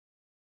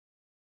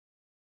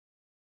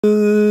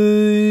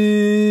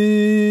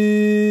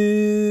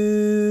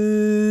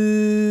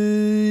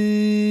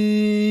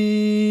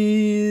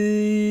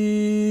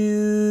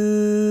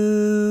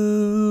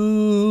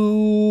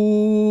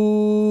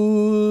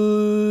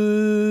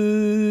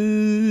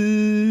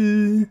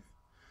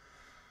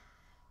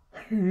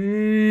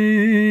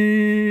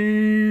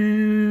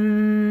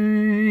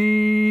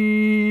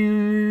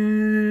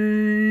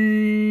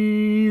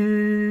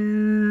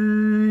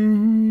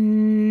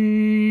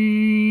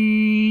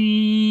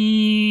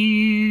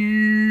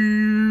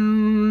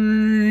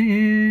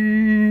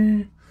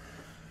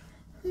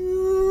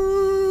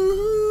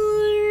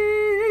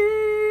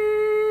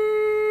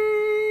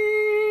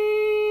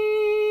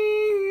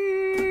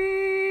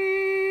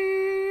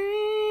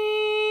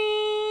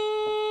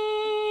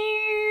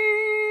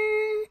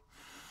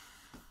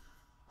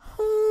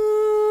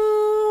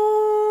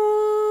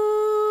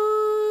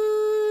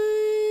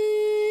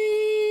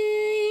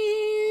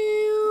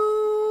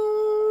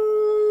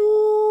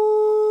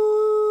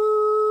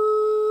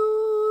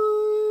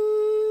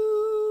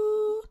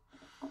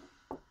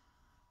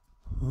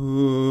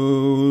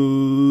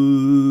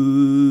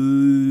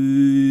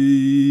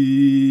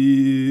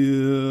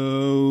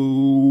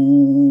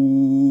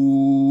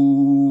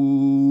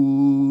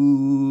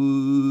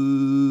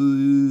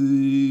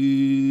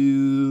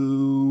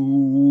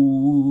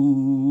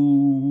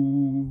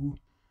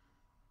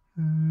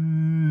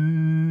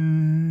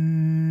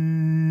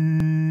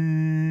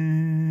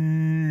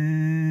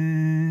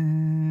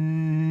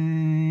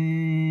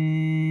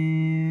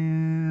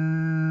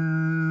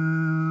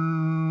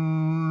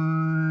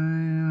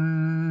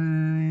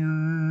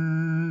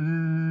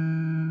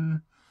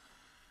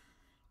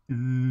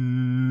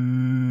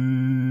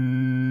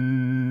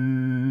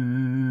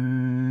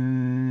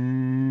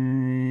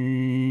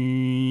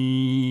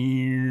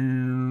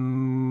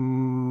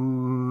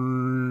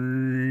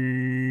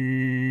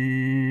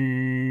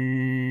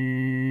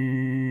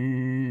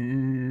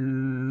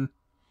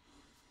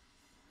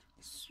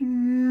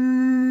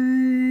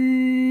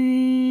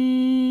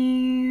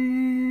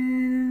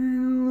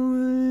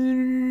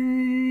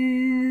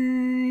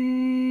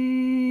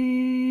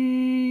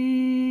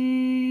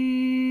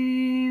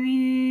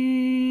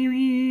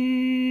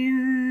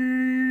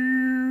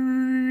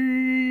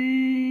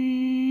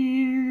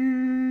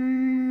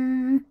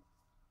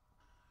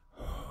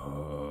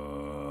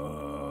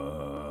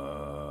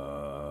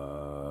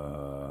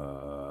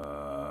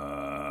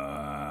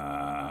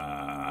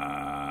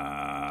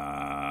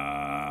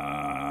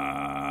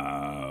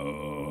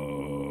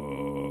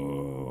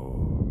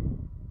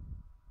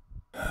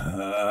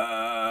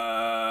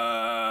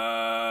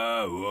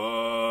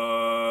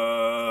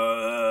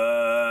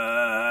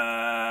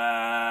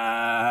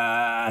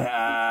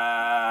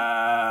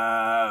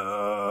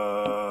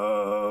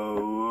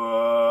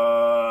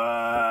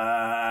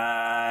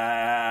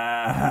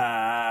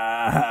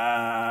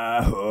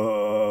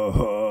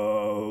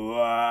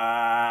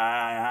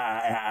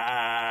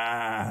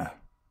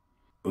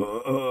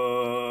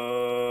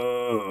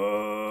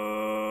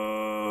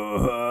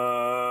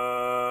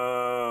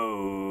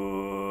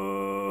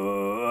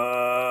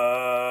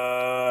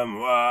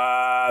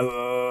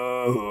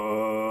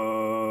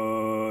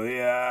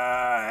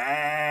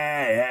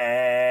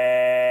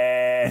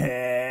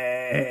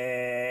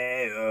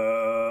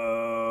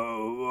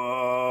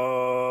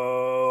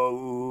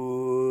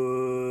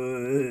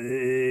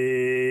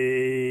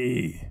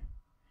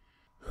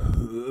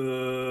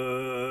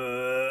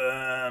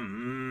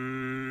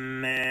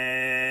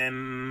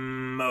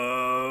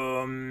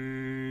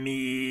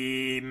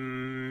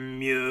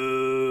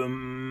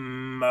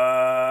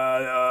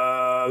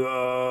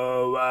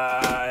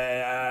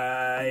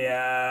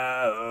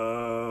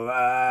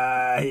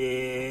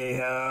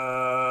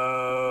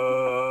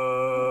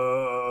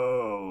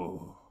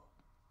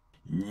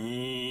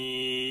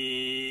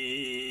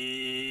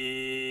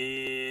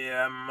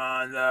I'm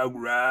on the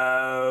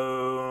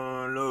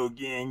ground,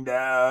 looking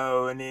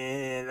down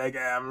in the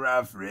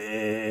camera frame.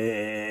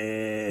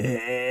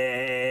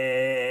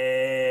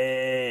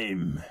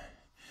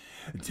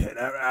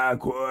 Tenor a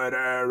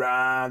quarter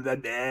on the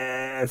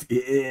desk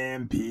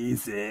in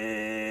pieces.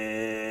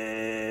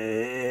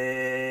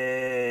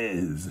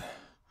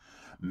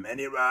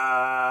 Many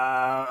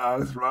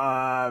rocks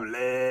from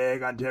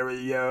Lake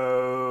Ontario,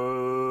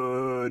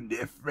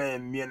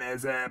 different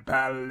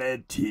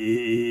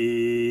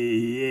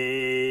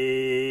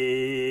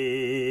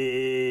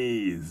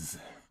municipalities.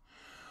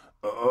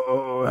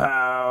 Oh,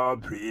 how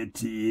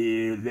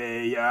pretty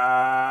they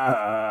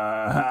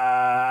are.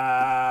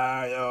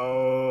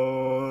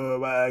 Oh,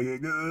 my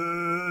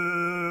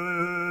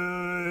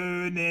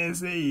goodness,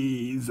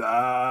 these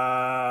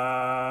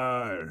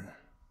are.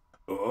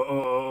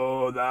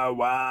 Oh, the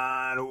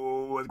one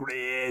who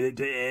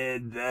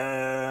created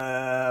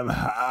them,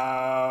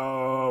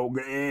 how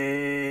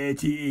great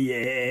he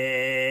is.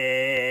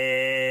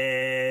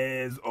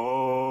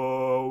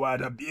 Oh,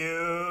 what a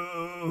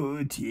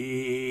beauty.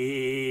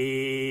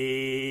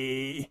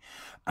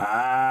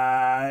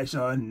 I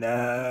shall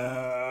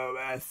now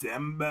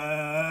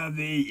assemble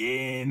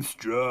the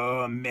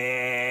instrument.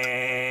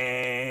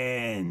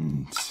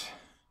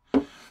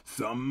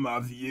 Some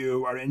of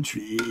you are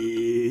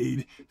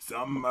intrigued,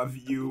 some of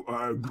you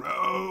are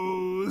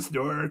grossed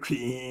or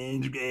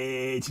cringe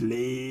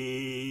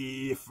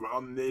greatly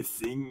from this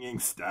singing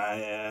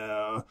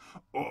style,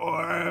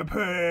 or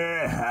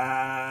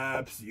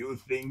perhaps you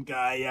think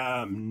I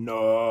am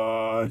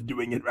not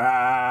doing it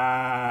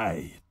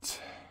right.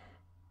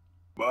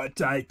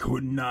 But I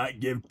could not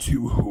give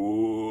two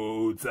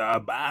hoots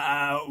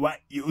about what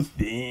you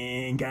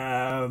think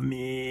of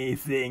me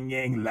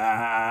singing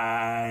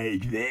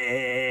like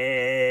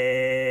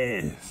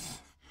this.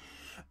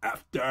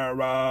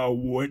 After all,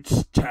 which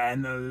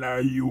channel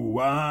are you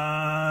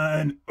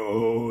on?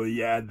 Oh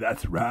yeah,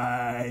 that's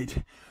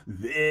right.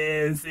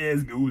 This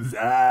is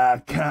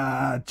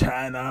Guuzaka,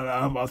 channel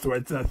of all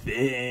sorts of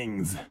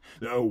things.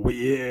 The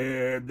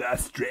weird, the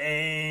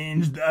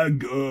strange, the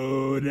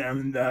good,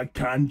 and the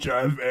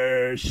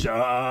controversial.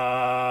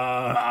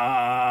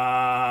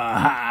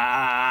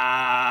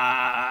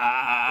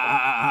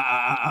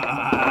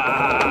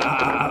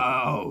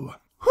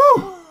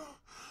 Whew.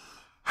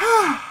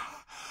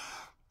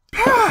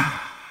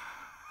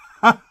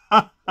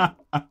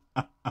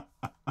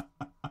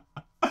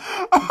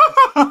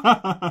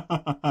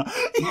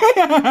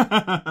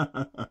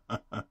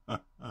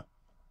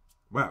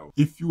 Wow.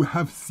 If you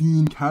have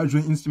seen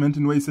Casual Instrument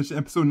and Noise Session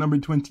episode number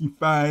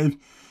 25,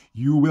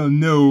 you will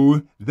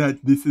know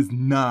that this is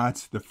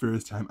not the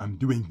first time I'm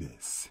doing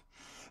this.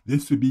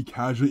 This would be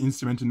Casual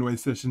Instrument and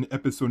Noise Session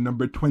episode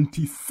number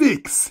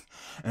 26.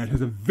 And it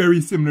has a very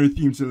similar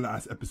theme to the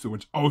last episode,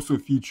 which also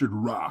featured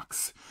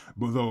rocks,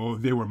 although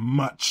they were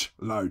much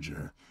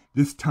larger.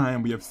 This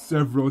time we have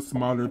several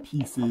smaller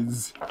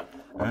pieces,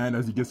 and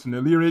as you guess from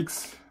the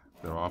lyrics,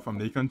 they're all from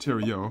Lake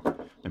Ontario,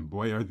 and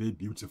boy are they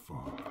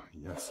beautiful.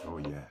 Yes, oh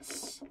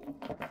yes.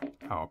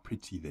 How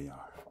pretty they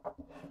are.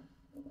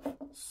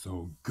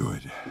 So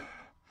good.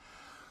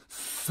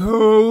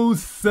 So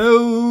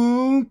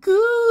good.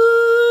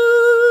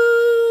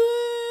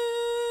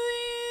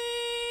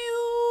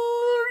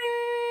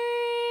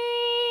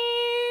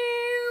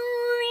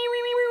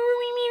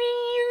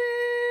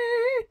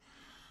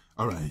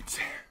 All right.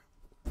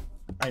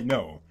 I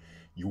know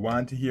you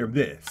want to hear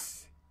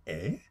this,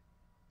 eh?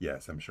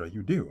 Yes, I'm sure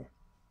you do.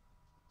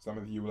 Some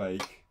of you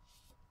like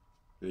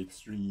the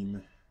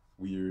extreme,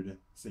 weird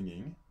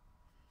singing.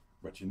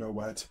 But you know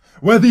what?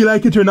 Whether you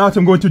like it or not,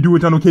 I'm going to do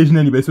it on occasion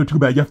anyway, so too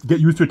bad. You have to get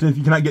used to it, and if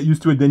you cannot get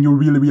used to it, then you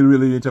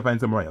really need to find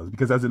somewhere else.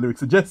 Because as the lyric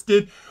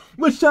suggested,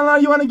 which channel are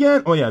you on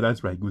again? Oh yeah,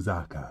 that's right,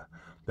 Guuzaka.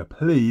 The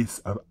place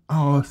of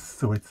all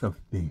sorts of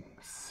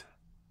things.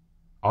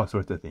 All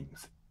sorts of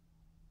things.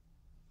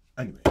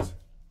 Anyways.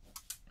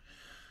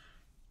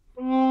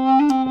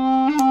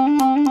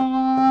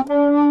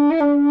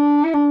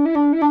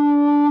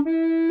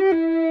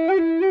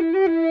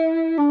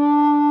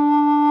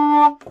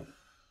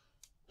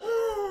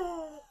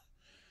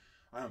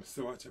 I'm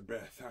so out of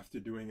breath after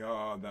doing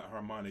all that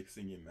harmonic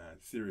singing, man.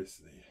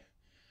 Seriously.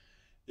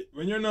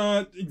 When you're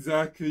not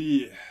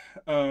exactly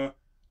a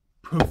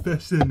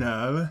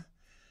professional,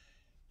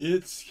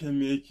 it can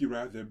make you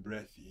rather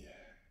breathy.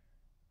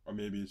 Or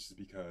maybe it's just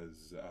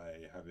because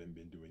I haven't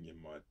been doing it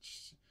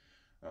much.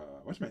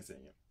 What am I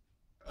saying?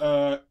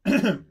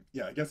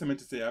 Yeah, I guess I meant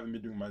to say I haven't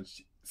been doing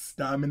much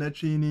stamina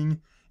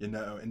training,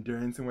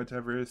 endurance and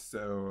whatever,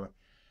 so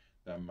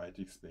that might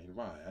explain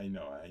why. I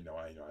know. I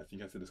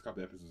think I said this a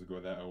couple episodes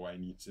ago that, I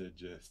need to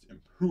just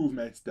improve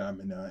my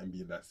stamina and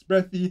be less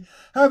breathy.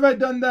 Have I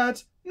done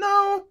that?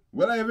 No.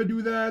 Will I ever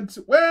do that?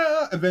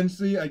 Well,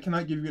 eventually. I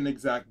cannot give you an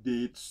exact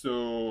date,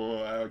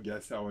 so I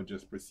guess I will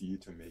just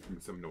proceed to make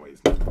some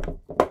noise.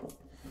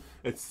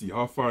 Let's see,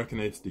 how far can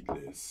I stick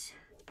this?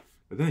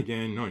 But then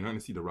again, no, you're not going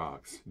to see the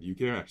rocks. Do you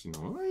care? Actually,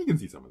 no. Well, you can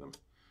see some of them.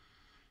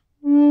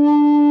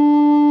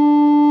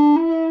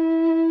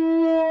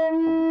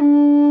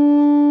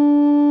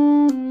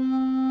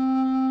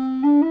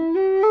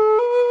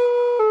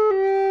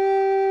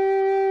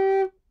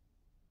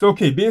 So,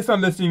 okay, based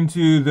on listening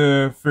to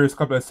the first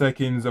couple of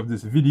seconds of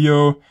this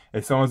video,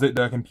 it sounds like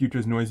the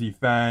computer's noisy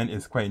fan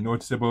is quite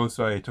noticeable,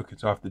 so I took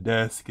it off the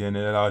desk and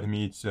it allowed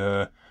me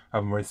to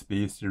have more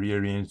space to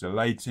rearrange the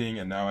lighting,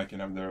 and now I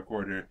can have the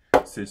recorder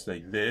sit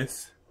like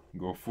this,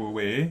 go full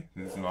way,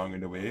 this is longer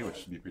the way, which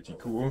should be pretty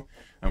cool.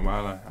 And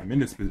while I'm in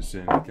this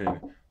position, I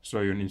can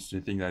show you an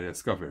interesting thing that I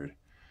discovered.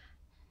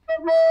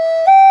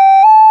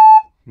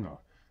 No.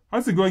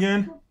 How's it go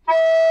again?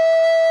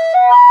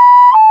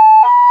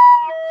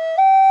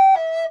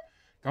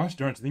 Gosh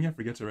darn, I think I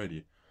forget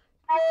already.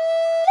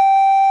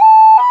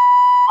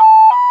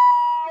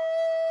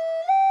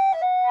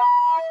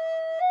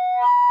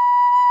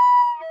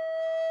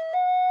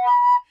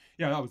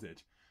 Yeah, that was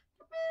it.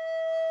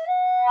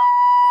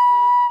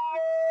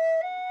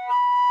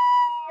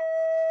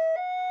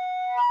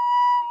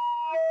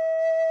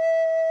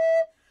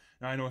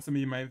 Now, I know some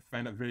of you might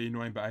find that very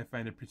annoying, but I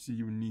find it pretty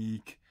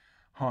unique,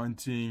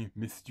 haunting,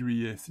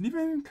 mysterious, and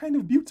even kind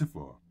of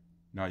beautiful.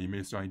 Now, you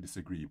may strongly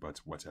disagree, but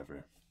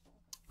whatever.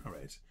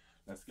 Alright,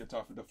 let's get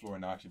off of the floor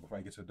now. Actually, before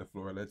I get to the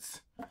floor,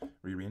 let's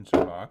rearrange the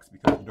box,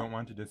 because you don't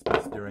want to just be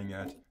staring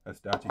at a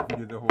static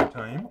video the whole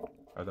time.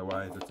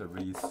 Otherwise, it's a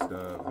waste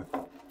of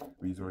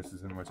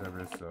resources and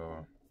whatever,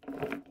 so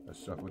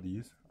let's shuffle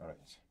these.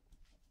 Alright,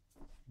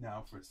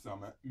 now for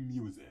some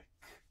music.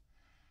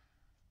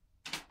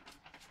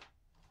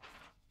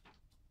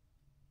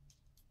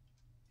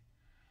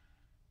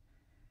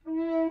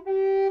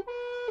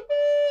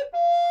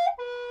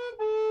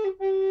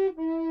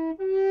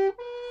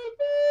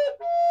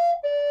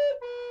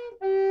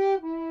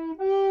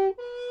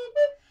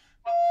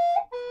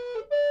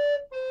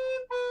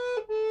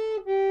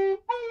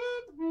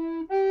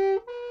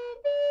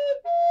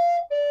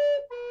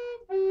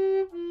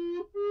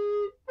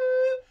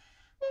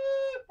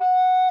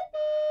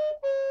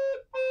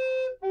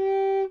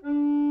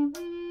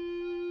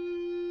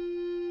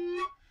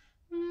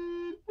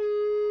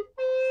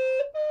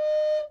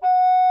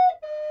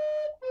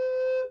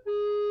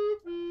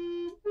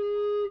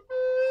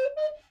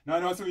 Now I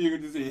know some of you are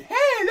going to say,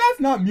 hey, that's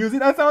not music,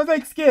 that sounds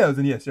like scales.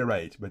 And yes, you're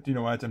right. But you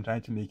know what? I'm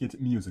trying to make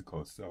it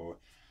musical, so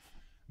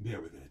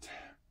bear with it.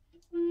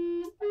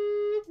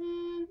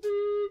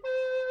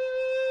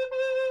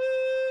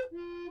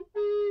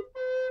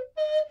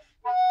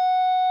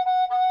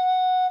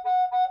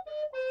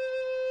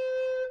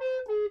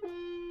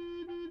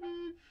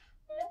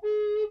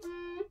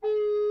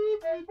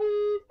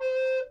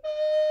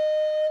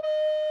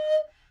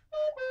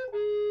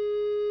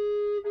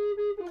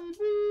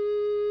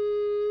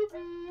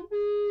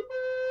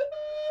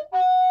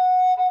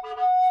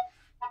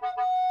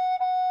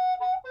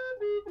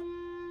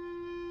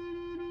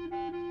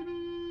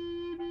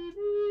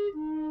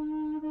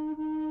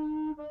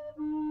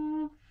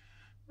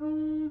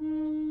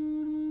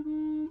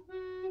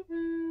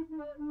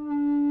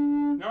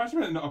 I should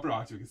put it in the upper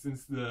octave, because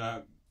since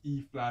the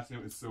E flat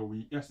note is so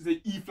weak, I should say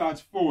E flat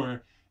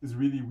 4 is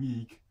really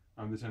weak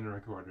on the tenor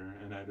recorder,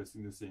 and I'd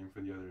assume the same for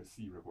the other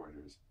C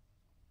recorders.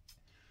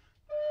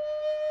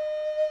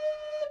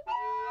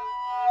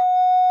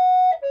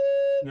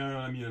 No,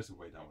 let me just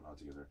avoid that one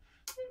altogether.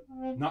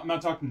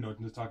 Not talking notes,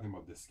 I'm just talking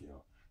about this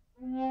scale.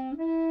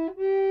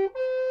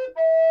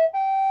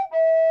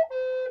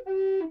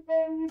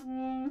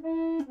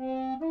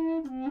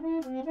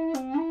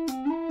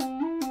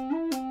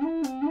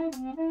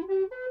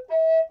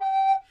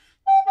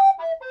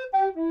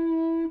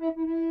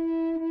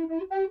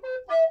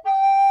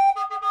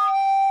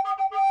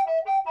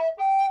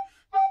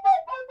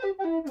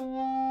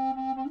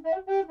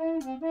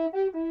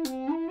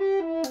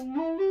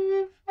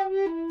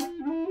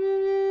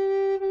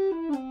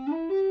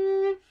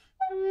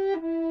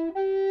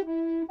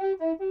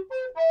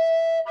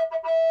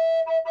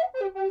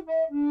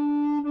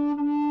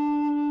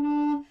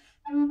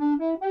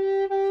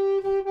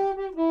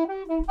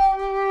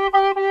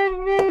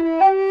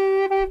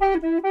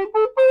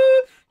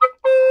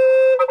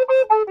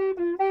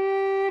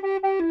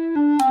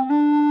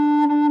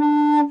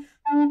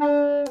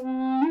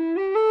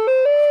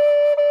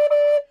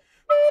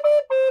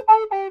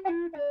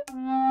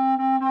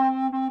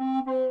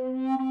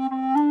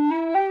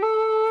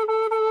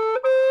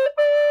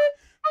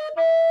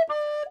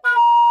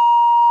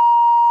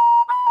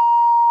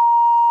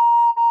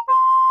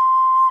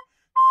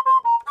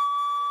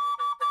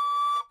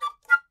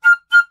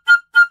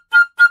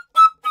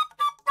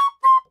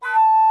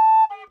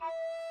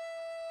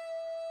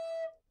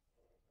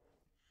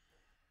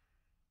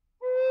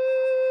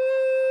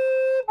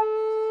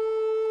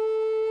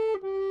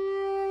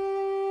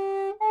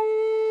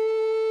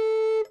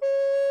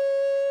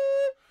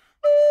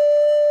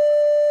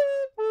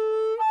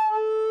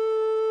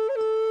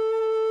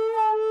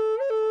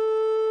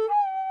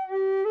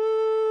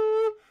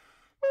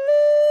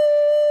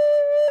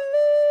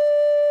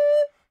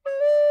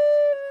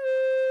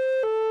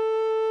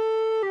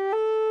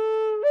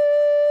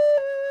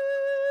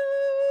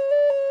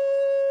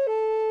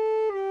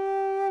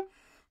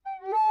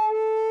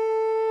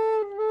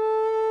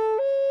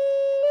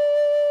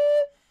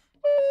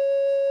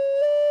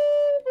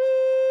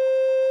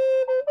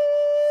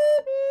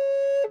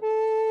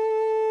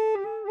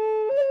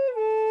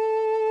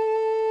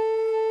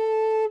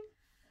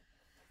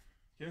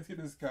 let's get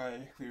this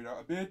guy cleared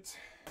out a bit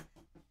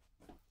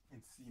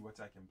and see what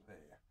I can play.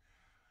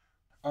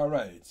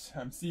 Alright,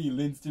 I'm seeing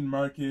Linston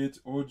Market,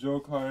 Ojo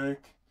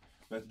Clark,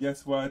 but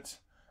guess what?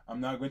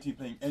 I'm not going to be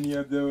playing any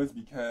of those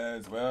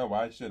because, well,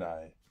 why should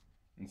I?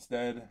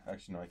 Instead,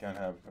 actually no, I can't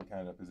have a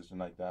kind of position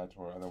like that,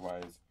 or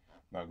otherwise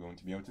I'm not going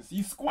to be able to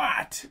see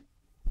squat!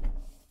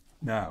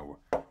 Now,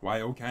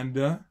 why O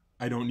Canada?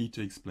 I don't need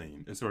to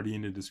explain. It's already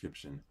in the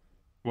description.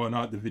 Well,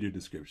 not the video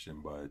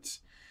description, but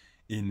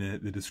in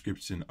the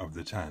description of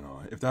the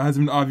channel. If that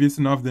hasn't been obvious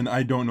enough, then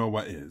I don't know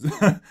what is.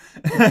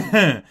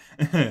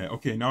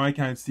 Okay, now I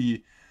can't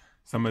see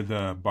some of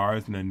the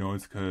bars in the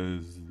notes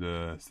because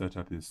the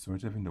setup is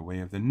sort of in the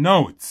way of the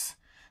notes.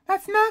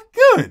 That's not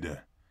good.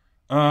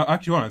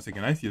 Actually, hold on a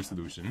second. I see a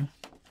solution.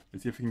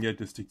 Let's see if we can get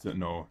this stick to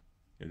no.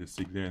 Get this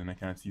stick there, and I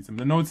can't see some of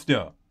the notes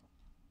still.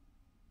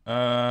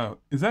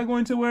 Is that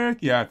going to work?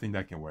 Yeah, I think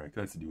that can work.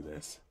 Let's do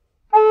this.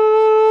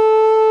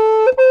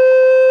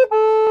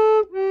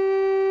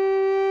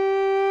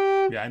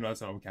 Yeah, I know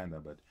that's not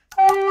Wakanda, but...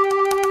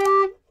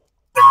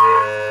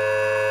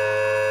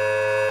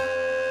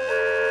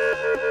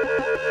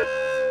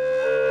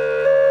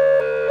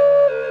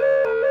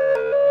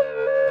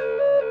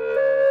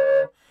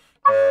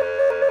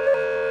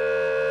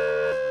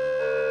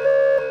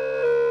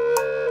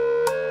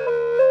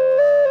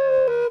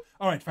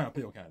 Alright, fine, I'll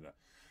play Wakanda.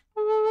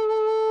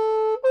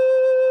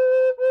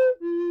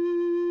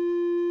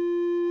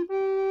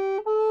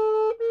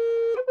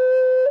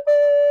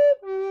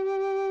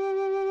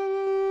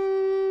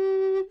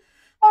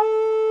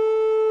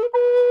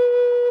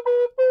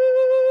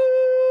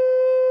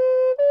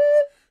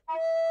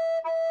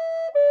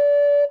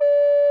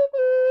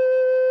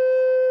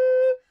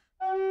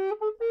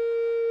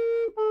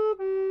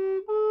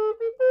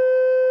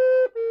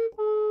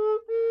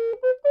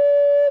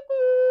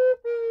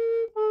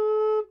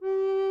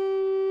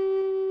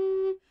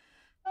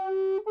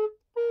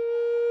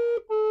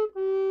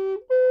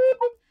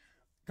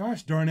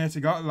 Gosh darn it, I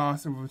got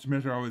lost of which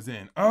measure I was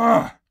in.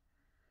 Ugh!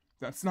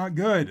 That's not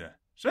good.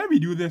 Should I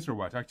redo this or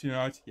what? Actually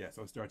not. Yes,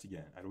 I'll start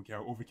again. I don't care.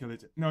 I'll overkill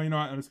it. No, you know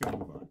what? I'm just gonna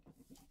move on.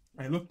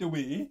 I looked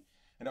away,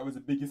 and that was the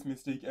biggest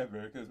mistake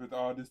ever, because with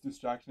all this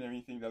distraction and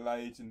everything, the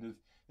lights and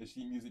the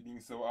sheet music being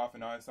so off,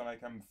 and now I sound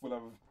like I'm full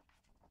of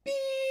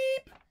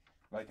beep!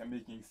 Like I'm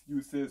making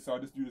excuses, so I'll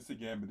just do this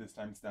again, but this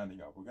time standing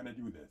up. We're gonna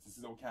do this. This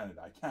is O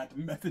Canada. I can't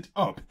mess it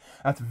up.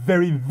 That's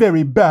very,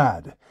 very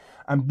bad.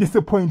 I'm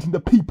disappointing the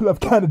people of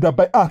Canada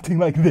by acting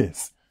like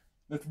this.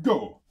 Let's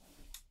go.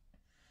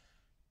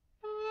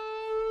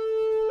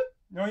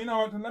 Now, you know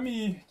what? Let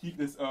me keep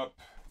this up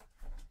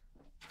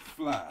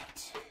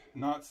flat,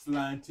 not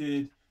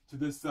slanted to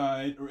the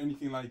side or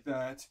anything like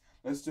that.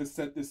 Let's just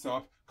set this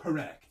up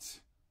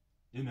correct.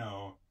 You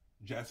know,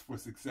 just for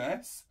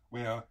success.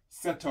 Well,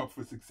 set up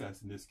for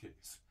success in this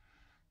case.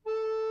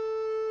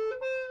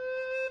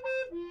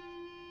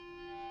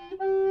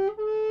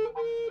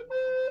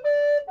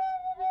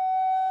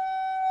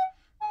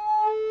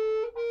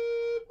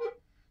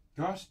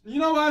 Gosh, you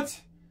know what?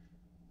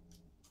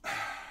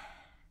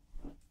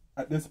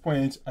 At this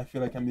point, I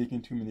feel like I'm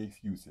making too many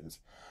excuses.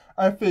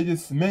 I've played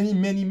this many,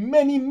 many,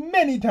 many,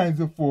 many times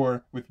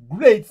before with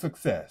great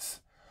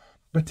success.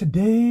 But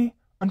today,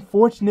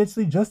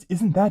 unfortunately, just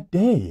isn't that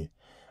day.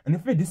 And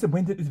I'm very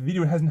disappointed this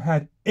video hasn't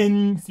had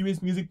any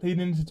serious music played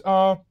in it at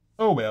all.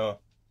 Oh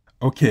well.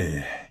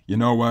 Okay, you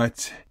know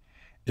what?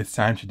 It's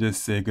time to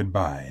just say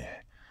goodbye.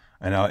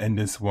 And I'll end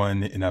this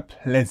one in a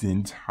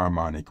pleasant,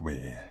 harmonic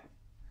way.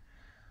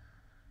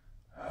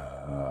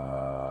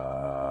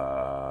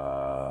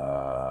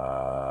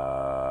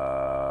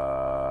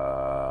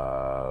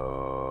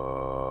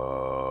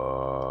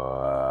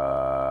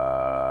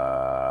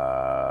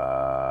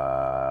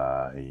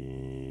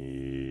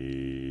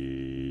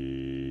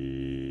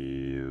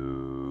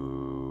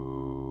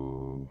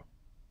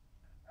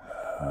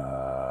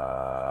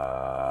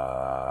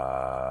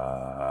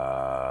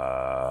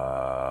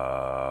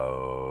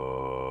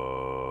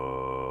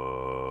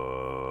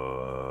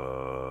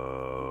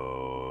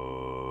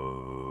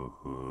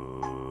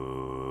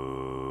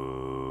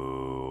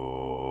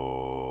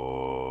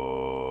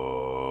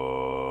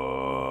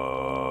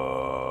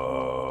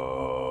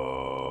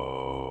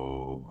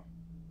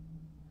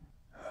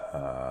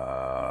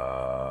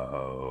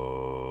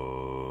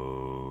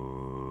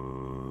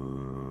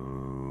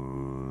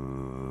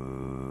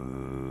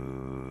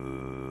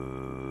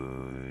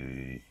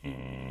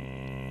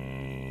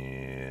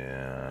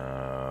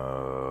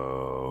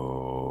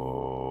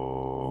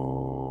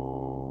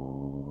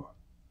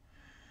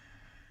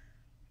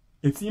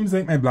 It seems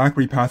like my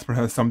BlackBerry passport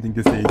has something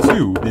to say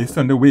too, based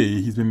on the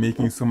way he's been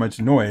making so much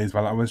noise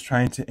while I was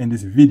trying to end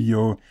this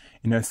video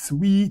in a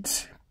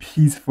sweet,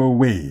 peaceful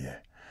way.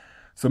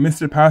 So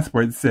Mr.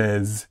 Passport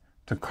says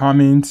to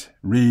comment,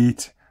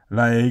 rate,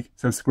 like,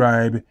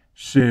 subscribe,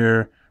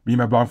 share, read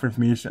my blog for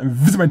information, and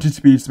visit my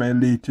Twitter page for my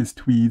latest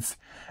tweets.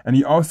 And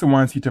he also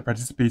wants you to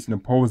participate in the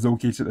polls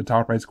located at the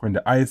top right corner in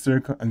the eye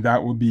circle, and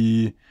that will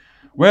be,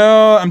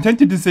 well, I'm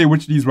tempted to say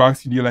which of these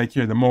rocks do you like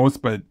here the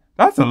most, but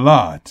That's a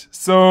lot.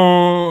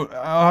 So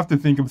I'll have to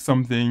think of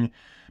something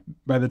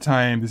by the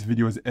time this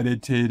video is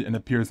edited and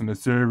appears on the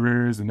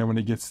servers, and then when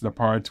it gets to the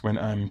part when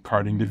I'm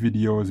carding the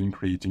videos and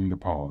creating the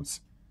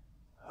pause.